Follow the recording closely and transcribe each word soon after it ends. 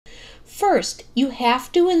First, you have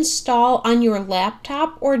to install on your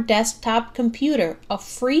laptop or desktop computer a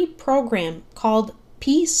free program called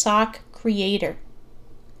PSoC Creator.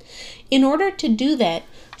 In order to do that,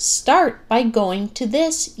 start by going to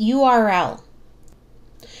this URL.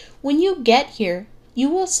 When you get here, you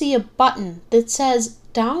will see a button that says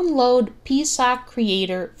Download PSoC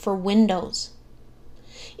Creator for Windows.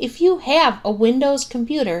 If you have a Windows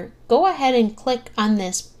computer, go ahead and click on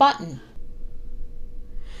this button.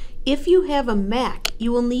 If you have a Mac,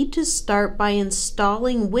 you will need to start by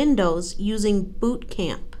installing Windows using Boot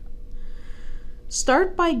Camp.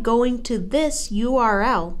 Start by going to this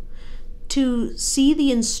URL to see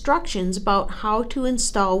the instructions about how to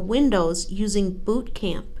install Windows using Boot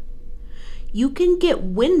Camp. You can get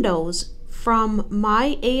Windows from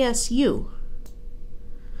My ASU.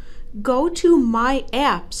 Go to My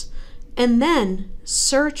Apps and then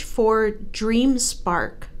search for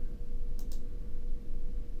DreamSpark.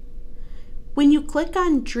 When you click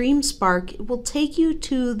on DreamSpark, it will take you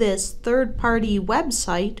to this third-party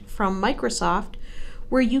website from Microsoft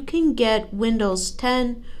where you can get Windows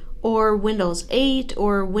 10 or Windows 8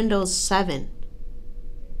 or Windows 7.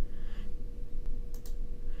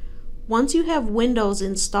 Once you have Windows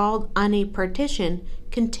installed on a partition,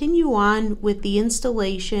 continue on with the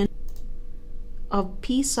installation of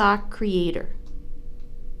PSoC Creator.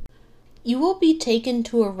 You will be taken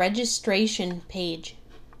to a registration page.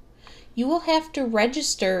 You will have to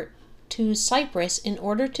register to Cypress in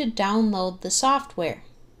order to download the software.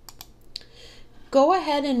 Go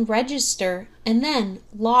ahead and register and then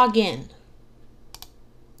log in.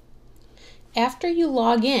 After you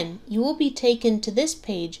log in, you will be taken to this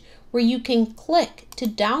page where you can click to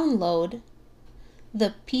download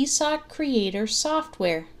the PSoC Creator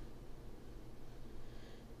software.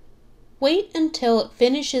 Wait until it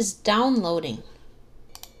finishes downloading.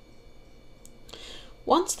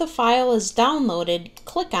 Once the file is downloaded,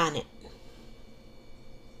 click on it.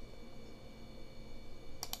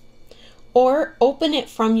 Or open it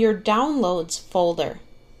from your Downloads folder.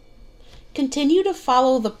 Continue to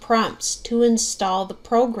follow the prompts to install the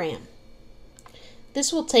program.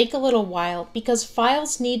 This will take a little while because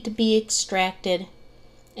files need to be extracted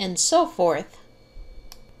and so forth.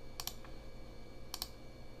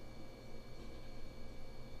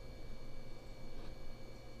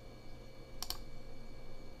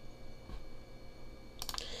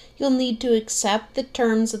 You'll need to accept the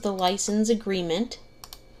terms of the license agreement,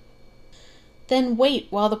 then wait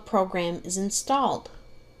while the program is installed.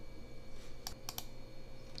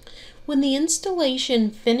 When the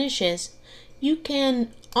installation finishes, you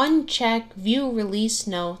can uncheck View Release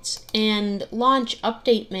Notes and launch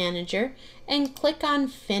Update Manager and click on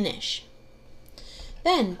Finish.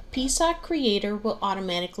 Then PSoC Creator will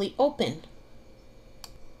automatically open.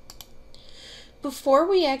 Before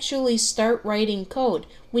we actually start writing code,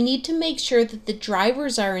 we need to make sure that the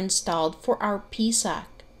drivers are installed for our PSoC.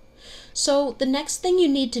 So the next thing you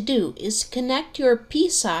need to do is connect your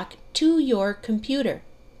PSoC to your computer.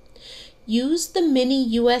 Use the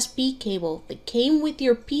mini USB cable that came with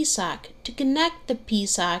your PSoC to connect the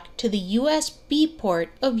PSoC to the USB port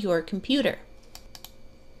of your computer.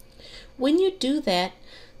 When you do that,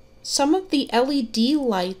 some of the LED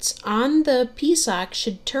lights on the PSoC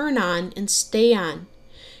should turn on and stay on,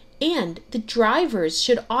 and the drivers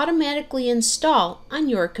should automatically install on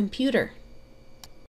your computer.